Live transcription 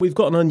We've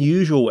got an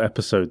unusual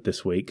episode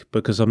this week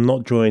because I'm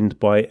not joined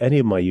by any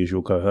of my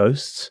usual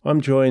co-hosts.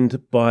 I'm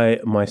joined by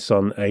my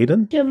son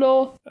Aidan.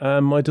 Hello.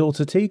 And my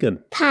daughter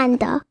Tegan.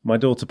 Panda. My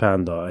daughter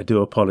Panda, I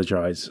do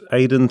apologise.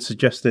 Aidan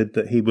suggested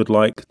that he would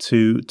like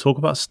to talk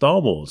about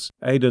Star Wars.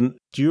 Aidan,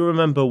 do you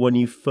remember when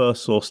you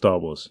first saw Star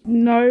Wars?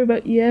 No,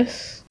 but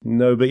yes.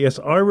 No, but yes,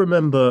 I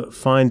remember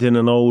finding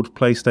an old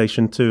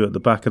PlayStation 2 at the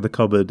back of the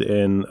cupboard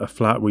in a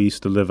flat we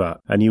used to live at,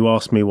 and you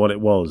asked me what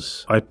it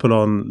was. I put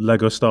on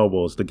Lego Star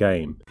Wars, the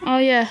game. Oh,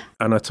 yeah.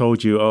 And I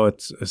told you,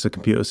 it's a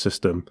computer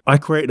system. I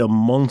created a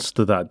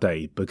monster that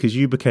day because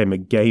you became a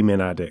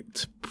gaming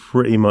addict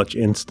pretty much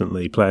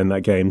instantly, playing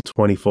that game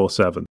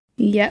 24/7.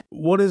 Yep.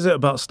 What is it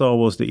about Star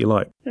Wars that you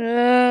like?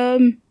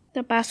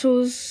 The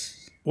battles.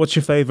 What's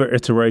your favourite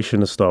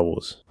iteration of Star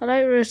Wars? I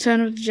like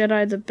Return of the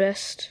Jedi the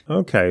best.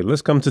 Okay,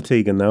 let's come to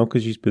Tegan now,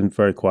 because she's been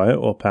very quiet,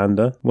 or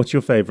Panda. What's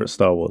your favourite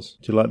Star Wars?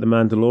 Do you like The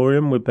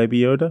Mandalorian with Baby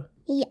Yoda?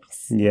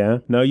 Yes. Yeah.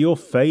 Now, your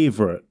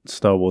favourite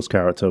Star Wars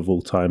character of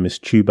all time is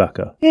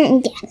Chewbacca.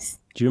 Yes.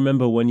 Do you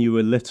remember when you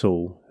were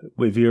little,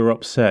 if you were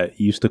upset,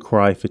 you used to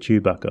cry for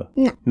Chewbacca?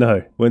 No.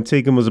 No. When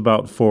Tegan was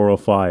about 4 or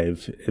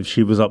 5, if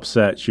she was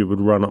upset, she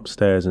would run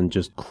upstairs and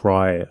just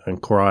cry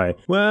and cry.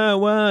 Wah,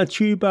 wah,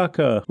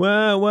 Chewbacca.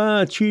 Wah,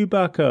 wah,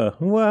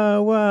 Chewbacca. Wah,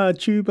 wah,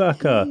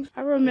 Chewbacca.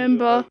 I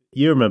remember.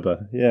 You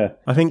remember, yeah.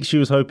 I think she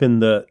was hoping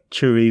that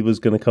Chewie was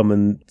going to come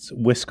and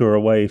whisk her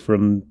away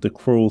from the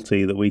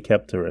cruelty that we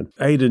kept her in.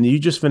 Aidan, you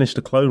just finished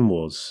the Clone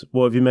Wars.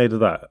 What have you made of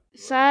that?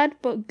 Sad,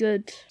 but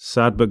good.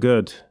 Sad but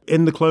good.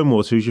 In the Clone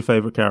Wars, who's your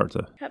favourite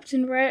character?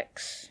 Captain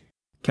Rex.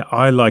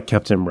 I like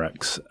Captain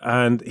Rex,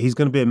 and he's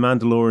going to be in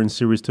Mandalorian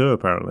Series 2,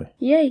 apparently.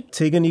 Yay.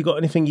 Tegan, you got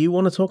anything you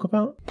want to talk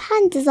about?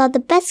 Pandas are the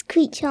best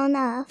creature on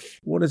Earth.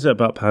 What is it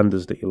about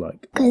pandas that you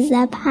like? Because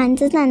they're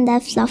pandas and they're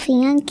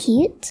fluffy and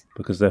cute.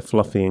 Because they're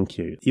fluffy and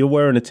cute. You're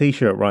wearing a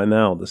t-shirt right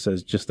now that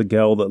says, just a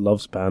girl that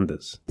loves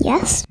pandas.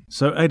 Yes.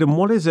 So, Aidan,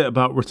 what is it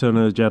about Return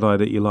of the Jedi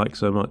that you like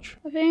so much?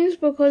 I think it's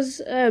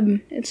because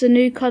it's a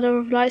new colour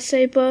of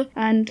lightsaber,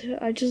 and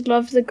I just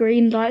love the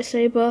green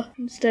lightsaber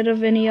instead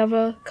of any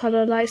other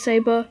colour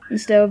lightsaber,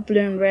 instead of blue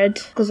and red,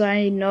 because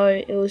I know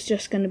it was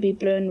just going to be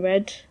blue and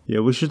red. Yeah,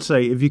 we should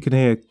say, if you can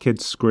hear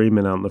kids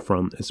screaming out the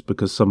front, it's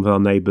because some of our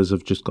neighbours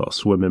have just got a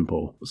swimming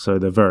pool, so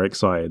they're very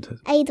excited.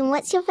 Aidan,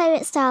 what's your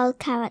favourite Star Wars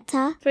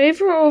character?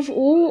 Favourite of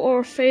all,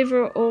 or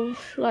favourite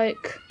of,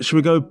 like... Should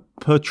we go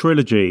per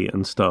trilogy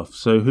and stuff?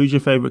 So who's your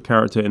favourite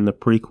character in the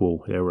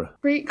prequel era?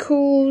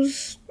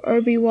 Prequels,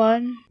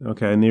 Obi-Wan.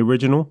 Okay, and the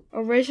original?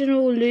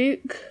 Original,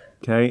 Luke.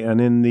 Okay, and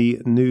in the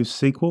new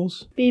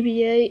sequels?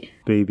 BB-8.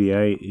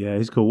 BB-8, yeah,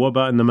 he's cool. What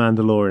about in The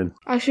Mandalorian?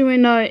 Actually,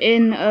 no,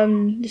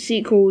 in the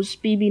sequels,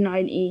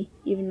 BB-9E,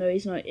 even though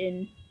he's not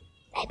in...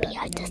 Baby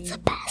Yoda's the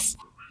best.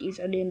 He's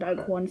only in,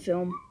 like, one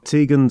film.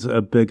 Tegan's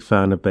a big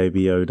fan of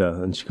Baby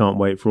Yoda, and she can't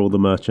wait for all the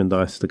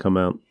merchandise to come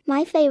out.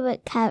 My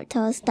favourite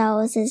character of Star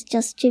Wars is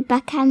just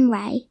Chewbacca and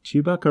Rey.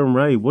 Chewbacca and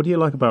Rey, what do you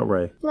like about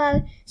Rey?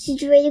 Well,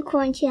 she's really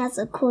cool and she has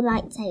a cool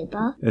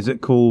lightsaber. Is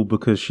it cool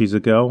because she's a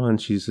girl and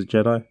she's a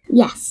Jedi?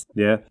 Yes.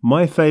 Yeah.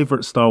 My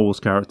favourite Star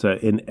Wars character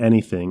in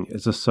anything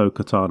is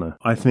Ahsoka Tano.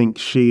 I think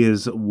she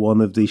is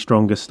one of the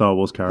strongest Star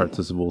Wars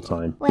characters of all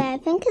time. Well, I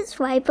think it's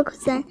Rey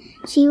because then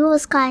she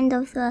was kind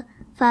of the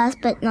first,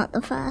 but not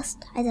the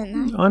first. I don't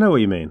know. I know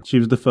what you mean. She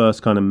was the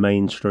first kind of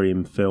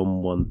mainstream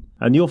film one.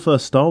 And your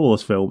first Star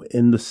Wars film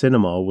in the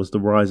cinema was The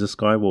Rise of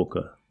Skywalker.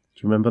 Do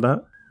you remember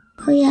that?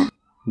 Oh, yeah.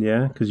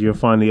 Yeah, because you're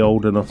finally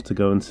old enough to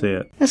go and see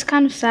it. That's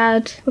kind of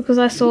sad, because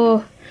I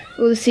saw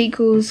all the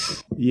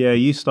sequels. Yeah,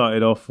 you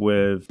started off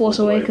with Force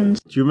Awakens.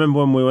 Do you remember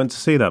when we went to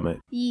see that, mate?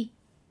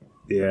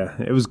 Yeah,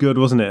 it was good,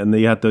 wasn't it? And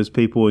you had those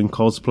people in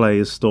cosplay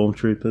as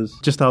stormtroopers.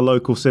 Just our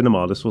local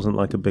cinema. This wasn't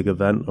like a big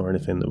event or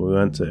anything that we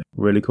went to.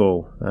 Really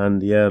cool.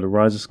 And yeah, The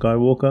Rise of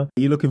Skywalker.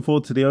 Are you looking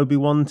forward to the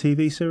Obi-Wan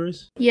TV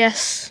series?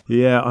 Yes.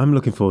 Yeah, I'm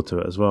looking forward to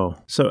it as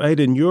well. So,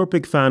 Aidan, you're a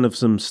big fan of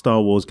some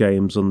Star Wars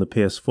games on the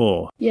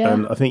PS4. Yeah.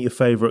 And I think your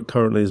favourite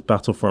currently is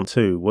Battlefront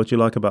 2. What do you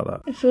like about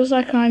that? It feels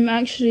like I'm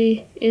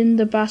actually in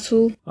the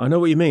battle, I know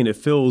what you mean. It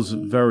feels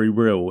very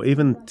real.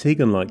 Even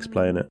Tegan likes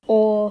playing it.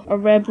 or a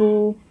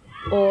rebel,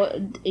 or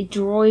a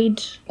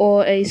droid,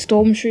 or a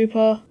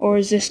stormtrooper, or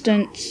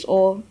resistance,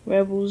 or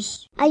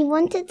rebels. I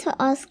wanted to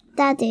ask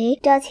Daddy,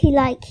 does he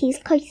like his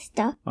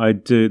coaster? I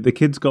do. The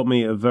kids got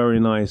me a very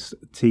nice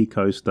tea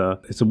coaster.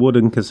 It's a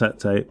wooden cassette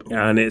tape,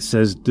 and it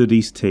says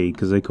Duddy's Tea,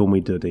 because they call me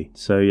Duddy.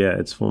 So yeah,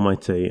 it's for my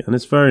tea, and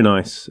it's very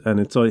nice, and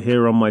it's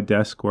here on my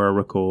desk where I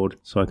record,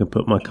 so I can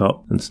put my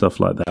cup and stuff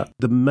like that.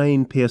 The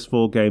main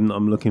PS4 game that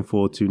I'm looking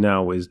forward to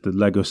now is the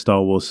Lego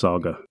Star Wars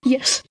Saga.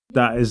 Yes.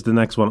 That is the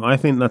next one. I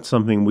think that's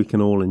something we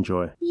can all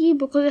enjoy. Yeah,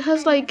 because it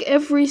has like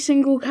every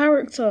single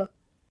character.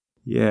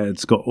 Yeah,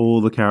 it's got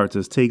all the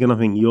characters. Tegan, I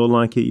think you'll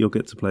like it. You'll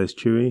get to play as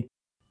Chewie.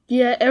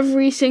 Yeah,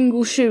 every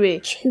single Chewie.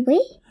 Chewie?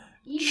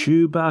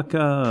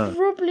 Chewbacca.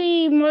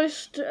 Probably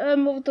most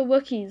of the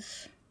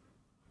Wookiees.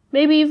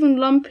 Maybe even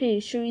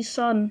Lumpy, Chewie's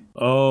son.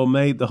 Oh,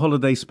 mate, the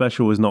holiday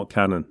special is not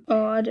canon.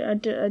 Oh, I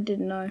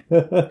didn't know.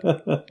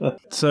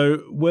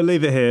 So we'll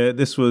leave it here.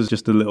 This was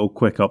just a little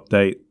quick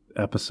update.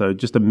 episode,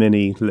 just a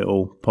mini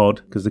little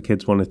pod because the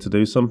kids wanted to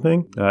do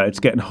something. It's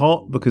getting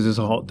hot because it's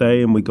a hot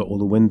day and we got all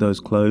the windows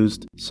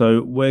closed.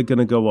 So we're going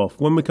to go off.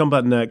 When we come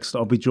back next,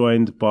 I'll be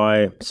joined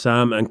by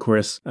Sam and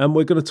Chris, and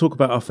we're going to talk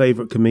about our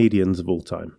favourite comedians of all time.